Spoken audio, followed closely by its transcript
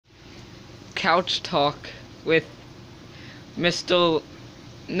couch talk with Mr.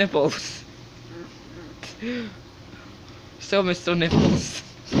 Nipples. So, Mr. Nipples,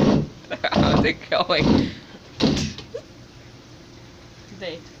 how's it going?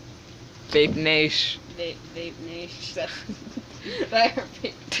 Vape. Vape Nash. Vape Nash.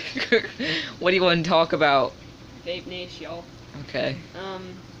 What do you want to talk about? Vape Nash, y'all. Okay.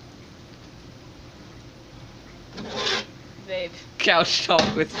 Vape. Couch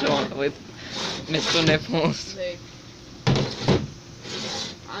talk with Mr. Nipples. Vape.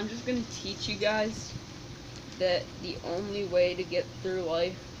 I'm just gonna teach you guys that the only way to get through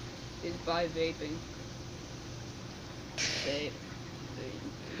life is by vaping. Vape.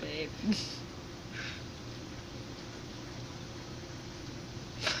 Vape.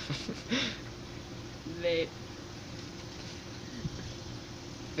 Vape.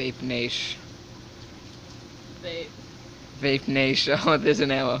 Vape Nash. Vape. Vape Nash. Oh, there's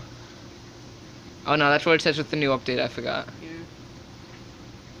an error. Oh no, that's what it says with the new update. I forgot. Yeah.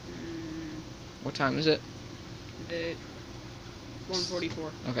 What time is it? Vape.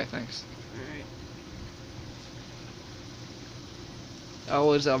 1:44. Okay, thanks. Alright. That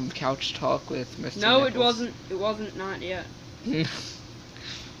was couch talk with Mr. No, Nipples. it wasn't. It wasn't. Not yet.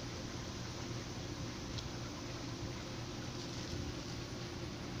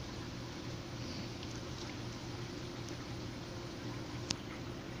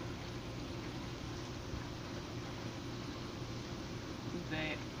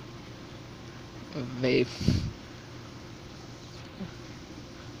 Vape. Vape.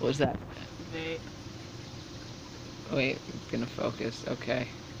 What was that? Vape. Wait, I'm gonna focus. Okay,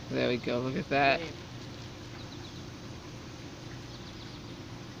 there we go. Look at that. Vape.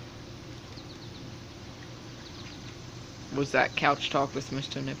 Was that couch talk with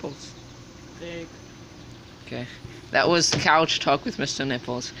Mr. Nipples? Vape. Okay, that was couch talk with Mr.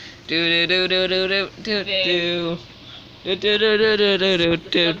 Nipples. Do do do do do do do do do do do do do do The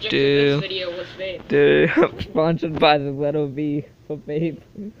do subject of do this video was vape. do. Sponsored by the letter V for vape.